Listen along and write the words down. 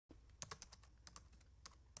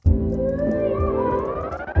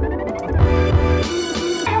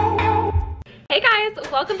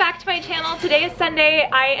welcome back to my channel. Today is Sunday.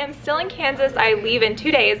 I am still in Kansas. I leave in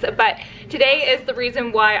 2 days, but today is the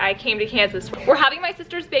reason why I came to Kansas. We're having my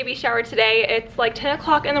sister's baby shower today. It's like 10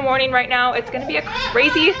 o'clock in the morning right now. It's gonna be a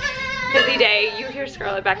crazy busy day. You hear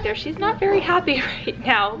Scarlett back there. She's not very happy right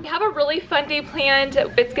now. We have a really fun day planned.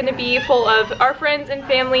 It's gonna be full of our friends and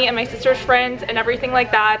family and my sister's friends and everything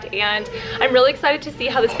like that. And I'm really excited to see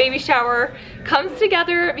how this baby shower comes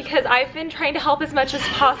together because I've been trying to help as much as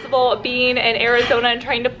possible being in Arizona and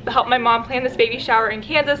trying to help my mom plan this baby shower in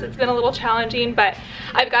Kansas. It's been a little challenging, but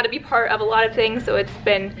I've got to be part of a lot of things, so it's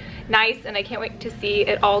been nice and I can't wait to see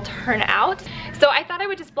it all turn out. So I thought I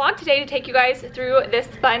would just vlog today to take you guys through this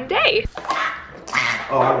fun day.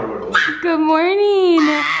 Good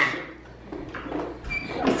morning.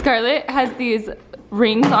 Scarlett has these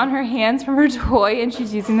rings on her hands from her toy and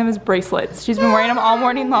she's using them as bracelets. She's been wearing them all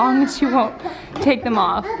morning long and she won't take them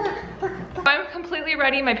off. I'm completely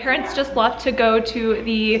ready. My parents just left to go to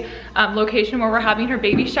the location where we're having her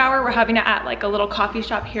baby shower. We're having it at like a little coffee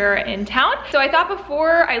shop here in town. So I thought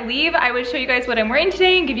before I leave, I would show you guys what I'm wearing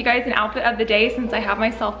today and give you guys an outfit of the day since I have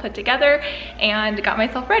myself put together and got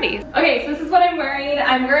myself ready. Okay, so this is what I'm wearing.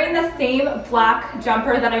 I'm wearing the same black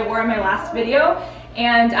jumper that I wore in my last video.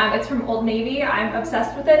 And it's from Old Navy. I'm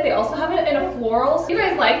obsessed with it. They also have it in a floral. So if you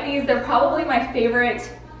guys like these, they're probably my favorite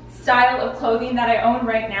style of clothing that I own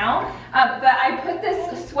right now. But I put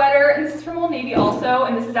this sweater, and this is from Old Navy also,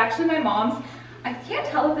 and this is actually my mom's. I can't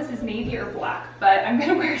tell if this is navy or black, but I'm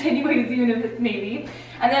gonna wear it anyways, even if it's navy.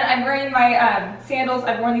 And then I'm wearing my sandals.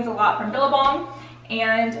 I've worn these a lot from Billabong.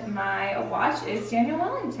 And my watch is Daniel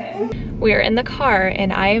Wellington. We are in the car,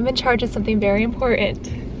 and I am in charge of something very important.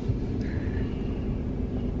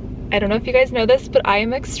 I don't know if you guys know this, but I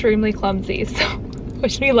am extremely clumsy, so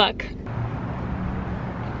wish me luck.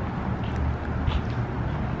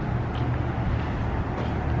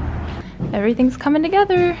 Everything's coming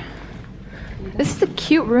together. This is a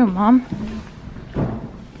cute room, Mom.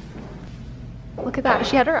 Look at that.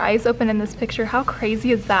 She had her eyes open in this picture. How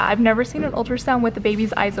crazy is that? I've never seen an ultrasound with the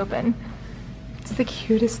baby's eyes open. It's the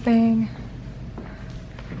cutest thing.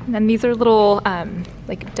 And then these are little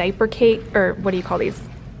like diaper cake, or what do you call these?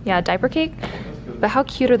 Yeah, diaper cake. But how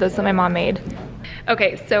cute are those that my mom made?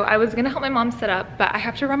 Okay, so I was gonna help my mom set up, but I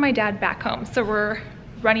have to run my dad back home. So we're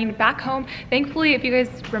running back home. Thankfully, if you guys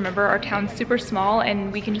remember, our town's super small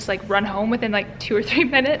and we can just like run home within like 2 or 3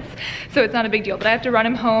 minutes. So it's not a big deal, but I have to run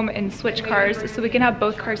him home and switch cars so we can have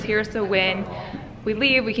both cars here. So when we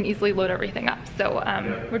leave, we can easily load everything up. So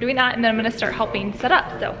we're doing that, and then I'm gonna start helping set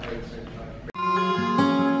up, so.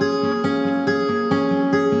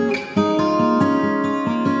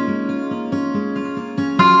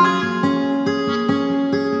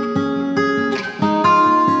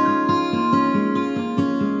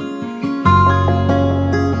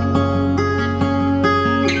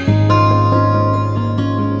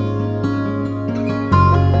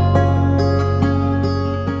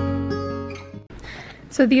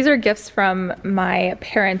 So these are gifts from my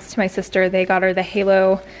parents to my sister. They got her the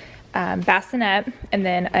Halo bassinet and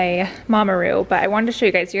then a Mamaroo. But I wanted to show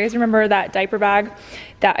you guys. Do you guys remember that diaper bag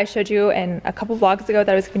that I showed you in a couple vlogs ago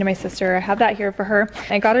that I was giving to my sister? I have that here for her.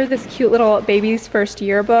 I got her this cute little baby's first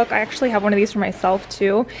year book. I actually have one of these for myself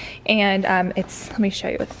too. And let me show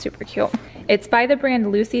you, it's super cute. It's by the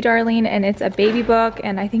brand Lucy Darling, and it's a baby book,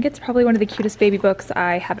 and I think it's probably one of the cutest baby books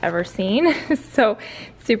I have ever seen. So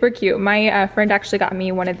super cute. My friend actually got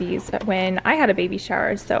me one of these when I had a baby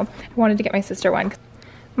shower, so I wanted to get my sister one.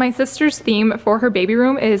 My sister's theme for her baby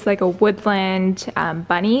room is like a woodland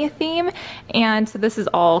bunny theme, and so this is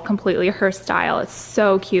all completely her style. It's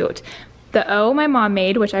so cute. The O my mom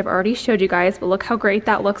made, which I've already showed you guys, but look how great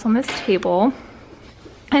that looks on this table.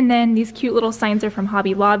 And then these cute little signs are from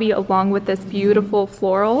Hobby Lobby along with this beautiful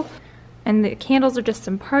floral. And the candles are just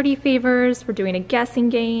some party favors. We're doing a guessing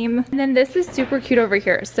game. And then this is super cute over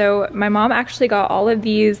here. So my mom actually got all of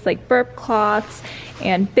these like burp cloths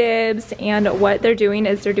and bibs, and what they're doing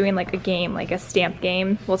is they're doing like a game, like a stamp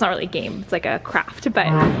game. Well, it's not really a game, it's like a craft,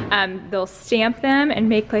 but they'll stamp them and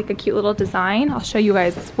make like a cute little design. I'll show you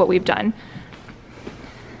guys what we've done.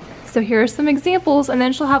 So here are some examples, and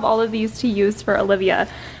then she'll have all of these to use for Olivia.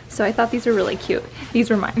 So I thought these were really cute. These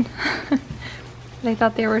were mine. But I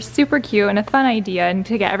thought they were super cute and a fun idea and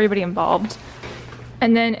to get everybody involved.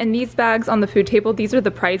 And then in these bags on the food table, these are the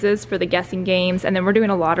prizes for the guessing games, and then we're doing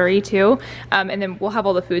a lottery too. And then we'll have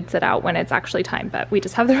all the food set out when it's actually time, but we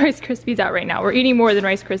just have the Rice Krispies out right now. We're eating more than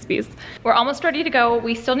Rice Krispies. We're almost ready to go.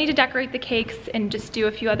 We still need to decorate the cakes and just do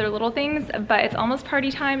a few other little things, but it's almost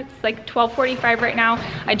party time. It's like 12:45 right now.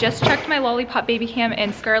 I just checked my Lollipop baby cam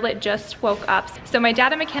and Scarlett just woke up. So my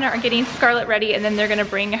dad and McKenna are getting Scarlett ready, and then they're gonna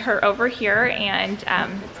bring her over here, and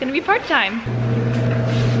it's gonna be party time.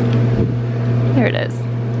 There it is.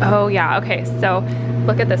 Oh yeah, okay, so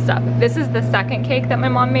look at this stuff. This is the second cake that my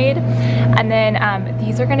mom made. And then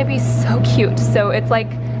these are gonna be so cute. So it's like,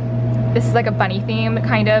 this is like a bunny theme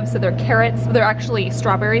kind of. So they're carrots, they're actually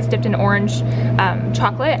strawberries dipped in orange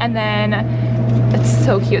chocolate. And then it's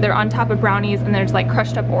so cute. They're on top of brownies, and there's like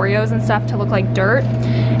crushed up Oreos and stuff to look like dirt.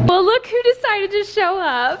 Well, look who decided to show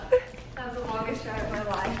up. That was the longest drive of my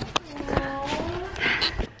life.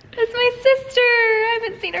 That's my sister. I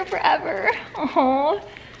haven't seen her forever. Aww.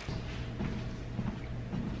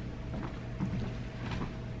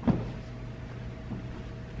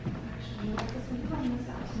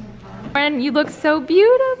 And you look so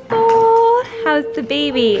beautiful. How's the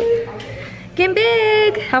baby? Getting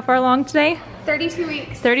big. How far along today? 32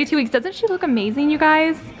 weeks. 32 weeks. Doesn't she look amazing, you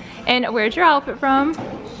guys? And where's your outfit from?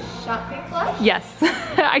 Shopping Club? Yes.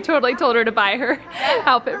 I totally told her to buy her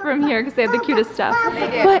outfit from here because they have the cutest stuff.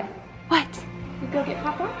 They do. What? What? We go get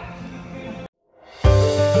popcorn?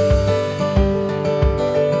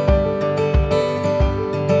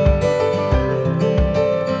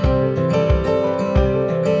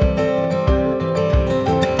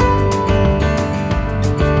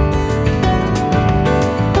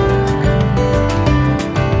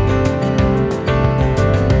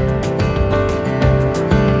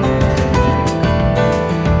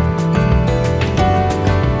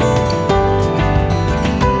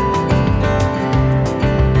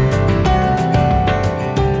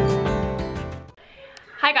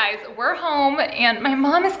 And my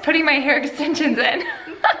mom is putting my hair extensions in.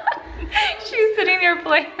 She's sitting there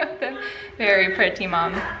playing with them. Very pretty,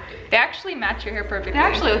 Mom. They actually match your hair perfectly. They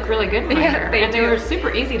actually look really good in my hair. They and do. They were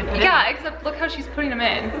super easy to put in. Yeah, except look how she's putting them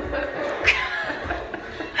in.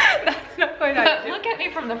 That's not quite how But look at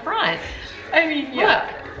me from the front. I mean,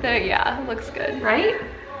 yeah. Yeah, looks good. Right?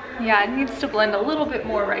 Yeah, it needs to blend a little bit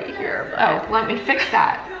more right here. But... Oh, let me fix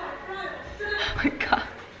that. Oh my God.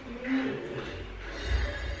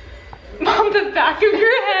 Mom, the back of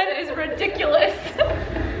your head is ridiculous.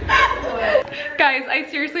 Guys, I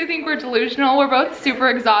seriously think we're delusional. We're both super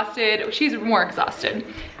exhausted. She's more exhausted.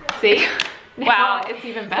 See? Wow, it's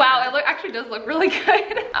even better. Wow, it actually does look really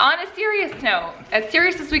good. On a serious note, as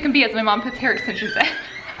serious as we can be as my mom puts hair extensions in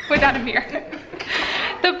without a mirror.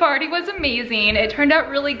 The party was amazing. It turned out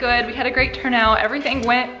really good. We had a great turnout. Everything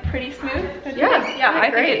went pretty smooth. Yeah,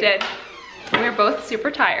 I think it did. We were both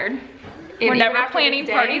super tired. We're never planning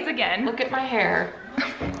parties again. Look at my hair.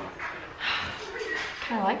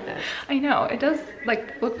 I like this. I know, it does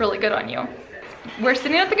like look really good on you. We're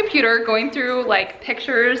sitting at the computer going through like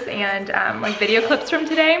pictures and like video clips from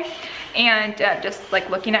today, and just like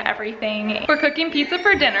looking at everything. We're cooking pizza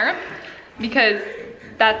for dinner because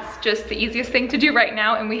that's just the easiest thing to do right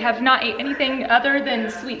now, and we have not ate anything other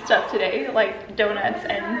than sweet stuff today, like donuts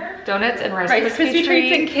and Rice Krispie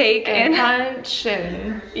treats and cake and punch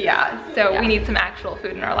and yeah, so we need some actual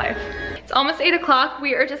food in our life. It's almost 8 o'clock.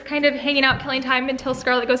 We are just kind of hanging out, killing time until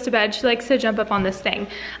Scarlett goes to bed. She likes to jump up on this thing.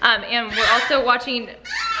 And we're also watching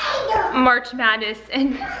March Madness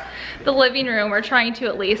in the living room. We're trying to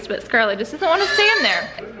at least, but Scarlett just doesn't want to stay in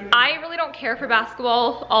there. I really don't care for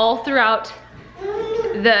basketball all throughout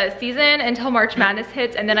the season until March Madness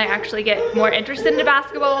hits, and then I actually get more interested in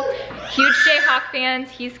basketball. Huge Jayhawk fans.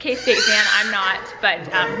 He's K-State fan. I'm not,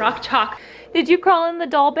 but Rock Chalk. Did you crawl in the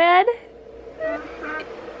doll bed?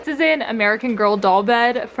 This is an American Girl doll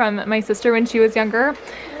bed from my sister when she was younger.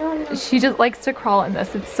 She just likes to crawl in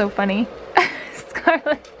this. It's so funny.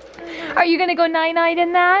 Scarlett, are you gonna go night-night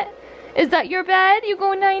in that? Is that your bed? You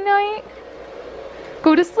go night-night?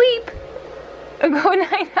 Go to sleep. Go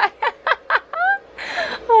night-night.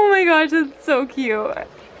 Oh my gosh, that's so cute.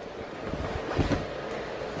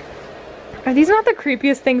 Are these not the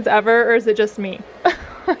creepiest things ever, or is it just me?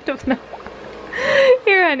 I don't know.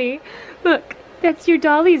 Here, honey, look, that's your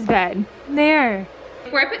Dolly's bed. There.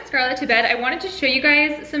 Before I put Scarlett to bed, I wanted to show you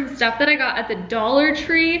guys some stuff that I got at the Dollar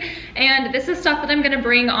Tree, and this is stuff that I'm gonna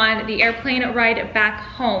bring on the airplane ride back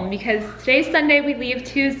home because today's Sunday, we leave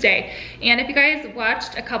Tuesday. And if you guys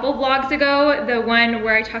watched a couple vlogs ago, the one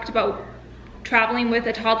where I talked about traveling with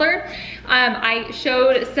a toddler, I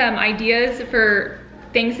showed some ideas for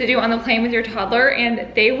things to do on the plane with your toddler,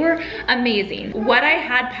 and they were amazing. What I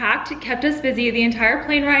had packed kept us busy the entire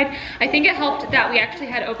plane ride. I think it helped that we actually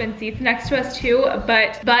had open seats next to us too,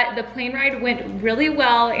 but the plane ride went really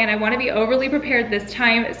well, and I want to be overly prepared this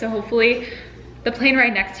time, so hopefully the plane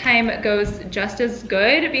ride next time goes just as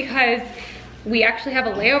good, because we actually have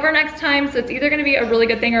a layover next time, so it's either gonna be a really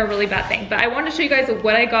good thing or a really bad thing. But I wanted to show you guys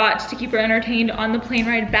what I got to keep her entertained on the plane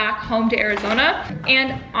ride back home to Arizona.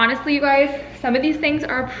 And honestly, you guys, some of these things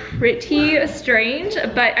are pretty strange,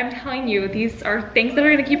 but I'm telling you, these are things that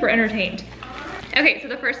are gonna keep her entertained. Okay, so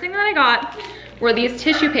the first thing that I got were these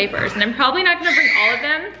tissue papers, and I'm probably not gonna bring all of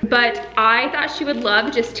them, but I thought she would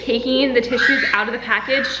love just taking the tissues out of the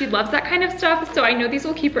package. She loves that kind of stuff, so I know these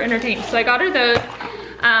will keep her entertained. So I got her those.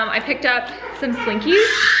 I picked up some Slinkies.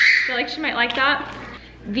 I feel like she might like that.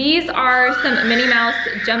 These are some Minnie Mouse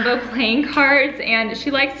jumbo playing cards, and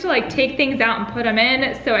she likes to like take things out and put them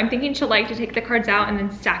in, so I'm thinking she'll like to take the cards out and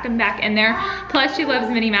then stack them back in there. Plus she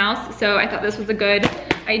loves Minnie Mouse, so I thought this was a good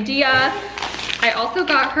idea. I also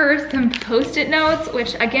got her some Post-it notes,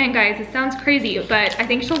 which again, guys, it sounds crazy, but I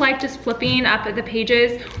think she'll like just flipping up the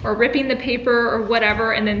pages or ripping the paper or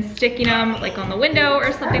whatever and then sticking them like on the window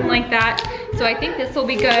or something like that. So I think this will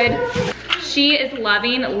be good. She is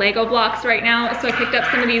loving Lego blocks right now, so I picked up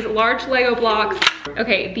some of these large Lego blocks.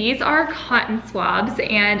 Okay, these are cotton swabs,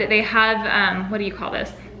 and they have, what do you call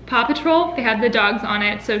this? Paw Patrol. They have the dogs on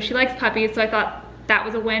it, so she likes puppies, so I thought that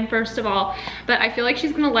was a win, first of all. But I feel like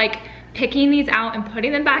she's gonna like picking these out and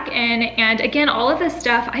putting them back in. And again, all of this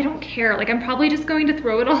stuff, I don't care. Like, I'm probably just going to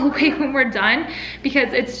throw it all away when we're done,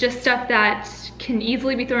 because it's just stuff that can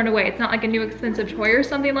easily be thrown away. It's not like a new expensive toy or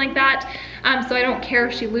something like that. So I don't care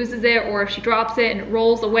if she loses it or if she drops it and it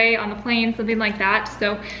rolls away on the plane, something like that.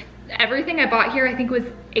 So everything I bought here, I think was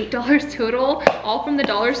 $8 total, all from the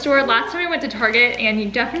dollar store. Last time I went to Target, and you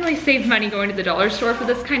definitely save money going to the dollar store for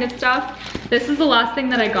this kind of stuff. This is the last thing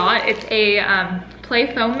that I got. It's a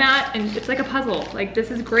play foam mat, and it's like a puzzle. Like,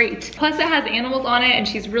 this is great. Plus it has animals on it, and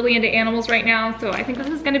she's really into animals right now, so I think this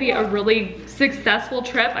is gonna be a really successful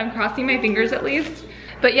trip. I'm crossing my fingers at least.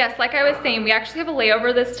 But yes, like I was saying, we actually have a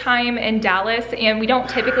layover this time in Dallas, and we don't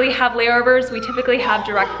typically have layovers. We typically have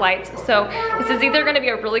direct flights. So this is either gonna be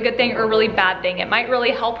a really good thing or a really bad thing. It might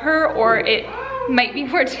really help her, or it might be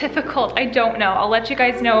more difficult. I don't know. I'll let you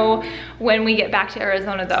guys know when we get back to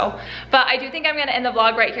Arizona though. But I do think I'm gonna end the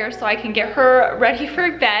vlog right here so I can get her ready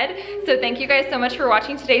for bed. So thank you guys so much for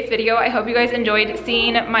watching today's video. I hope you guys enjoyed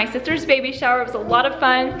seeing my sister's baby shower. It was a lot of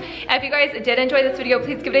fun. If you guys did enjoy this video,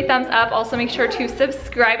 please give it a thumbs up. Also make sure to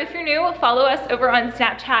subscribe if you're new. Follow us over on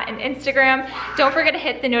Snapchat and Instagram. Don't forget to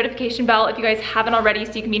hit the notification bell if you guys haven't already,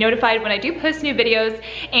 so you can be notified when I do post new videos.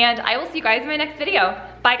 And I will see you guys in my next video.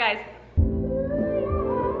 Bye guys.